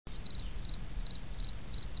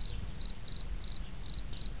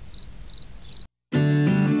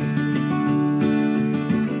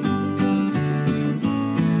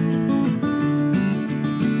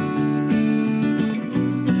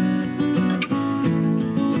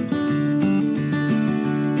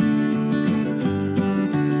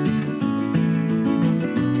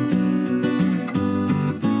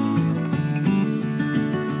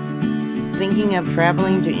Speaking of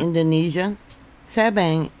traveling to Indonesia,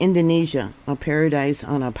 Sabang, Indonesia, a paradise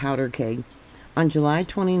on a powder keg. On July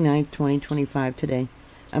 29, 2025 today,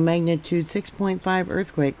 a magnitude 6.5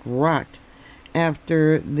 earthquake rocked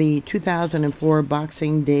after the 2004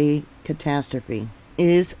 Boxing Day catastrophe.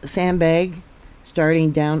 Is Sabang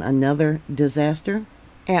starting down another disaster?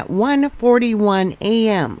 At 1:41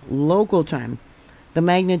 a.m. local time, the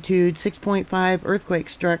magnitude 6.5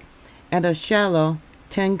 earthquake struck at a shallow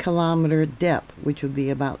 10-kilometer depth, which would be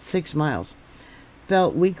about 6 miles.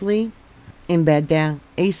 Felt weakly in Banda,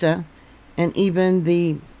 Aceh, and even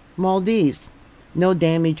the Maldives. No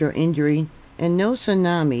damage or injury, and no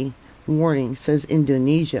tsunami warning, says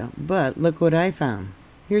Indonesia. But look what I found.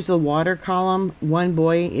 Here's the water column. One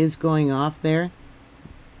buoy is going off there.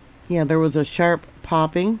 Yeah, there was a sharp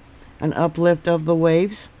popping, an uplift of the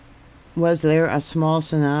waves. Was there a small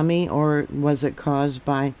tsunami, or was it caused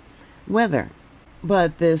by weather?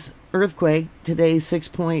 But this earthquake, today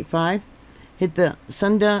 6.5, hit the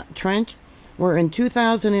Sunda Trench, where in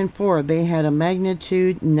 2004 they had a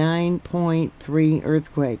magnitude 9.3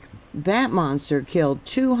 earthquake. That monster killed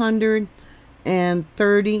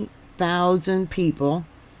 230,000 people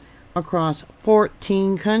across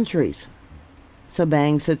 14 countries.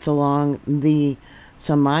 Sabang sits along the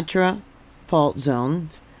Sumatra fault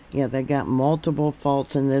zones. Yeah, they got multiple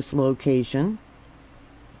faults in this location,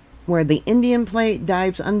 where the Indian plate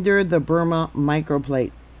dives under the Burma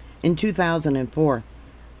microplate. In 2004,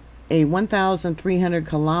 a 1,300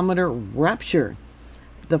 kilometer rupture,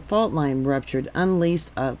 the fault line ruptured,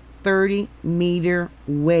 unleashed a 30-meter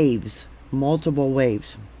waves, multiple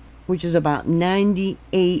waves, which is about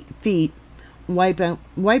 98 feet,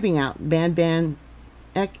 wiping out Banda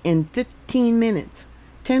in 15 minutes.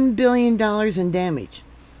 $10 billion in damage.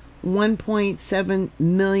 1.7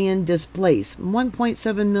 million displaced.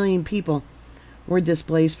 1.7 million people were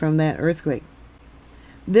displaced from that earthquake.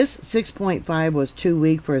 This 6.5 was too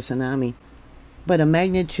weak for a tsunami, but a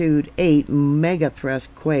magnitude 8 megathrust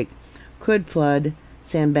quake could flood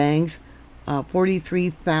Sabang's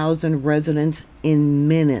 43,000 residents in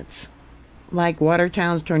minutes. Like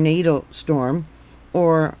Watertown's tornado storm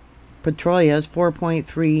or Petrolia's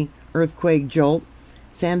 4.3 earthquake jolt,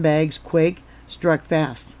 Sabang's quake struck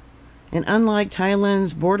fast. And unlike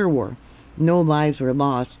Thailand's border war, no lives were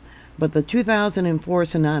lost, but the 2004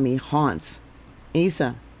 tsunami haunts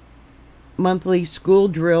Aceh. Monthly school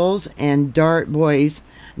drills and dart buoys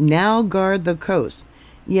now guard the coast,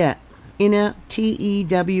 yet INA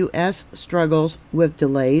TEWS struggles with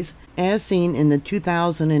delays, as seen in the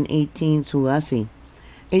 2018 Sulawesi.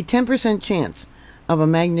 A 10% chance of a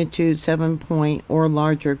magnitude 7 or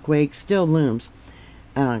larger quake still looms.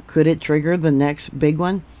 Could it trigger the next big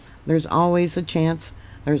one? There's always a chance.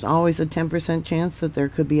 There's always a 10% chance that there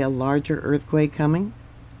could be a larger earthquake coming.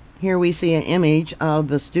 Here we see an image of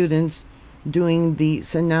the students doing the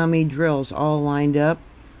tsunami drills all lined up.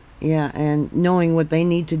 Yeah, and knowing what they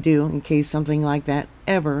need to do in case something like that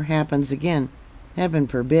ever happens again. Heaven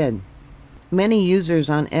forbid. Many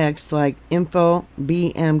users on X, like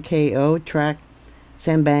InfoBMKO, track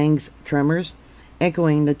Sabang's tremors,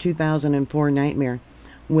 echoing the 2004 nightmare,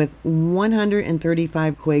 with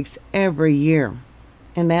 135 quakes every year.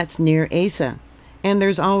 And that's near Aceh. And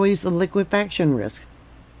there's always the liquefaction risk.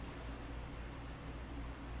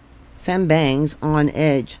 Sabang's on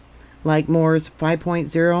edge. Like Moore's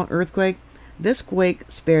 5.0 earthquake, this quake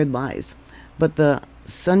spared lives. But the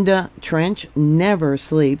Sunda Trench never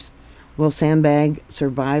sleeps. Will Sabang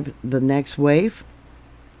survive the next wave?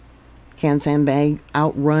 Can Sabang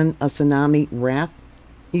outrun a tsunami wrath?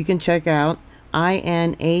 You can check out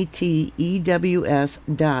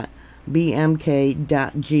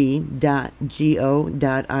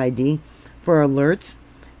inatews.bmk.g.go.id for alerts,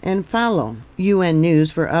 and follow UN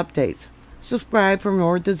News for updates. Subscribe for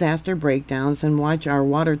more disaster breakdowns, and watch our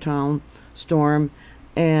Watertown storm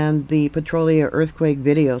and the Petrolia earthquake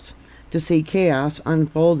videos to see chaos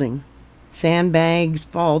unfolding. Sabang's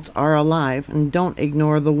faults are alive, and don't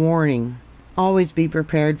ignore the warning. Always be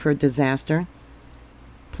prepared for disaster.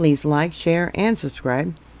 Please like, share, and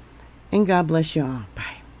subscribe. And God bless you all.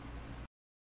 Bye.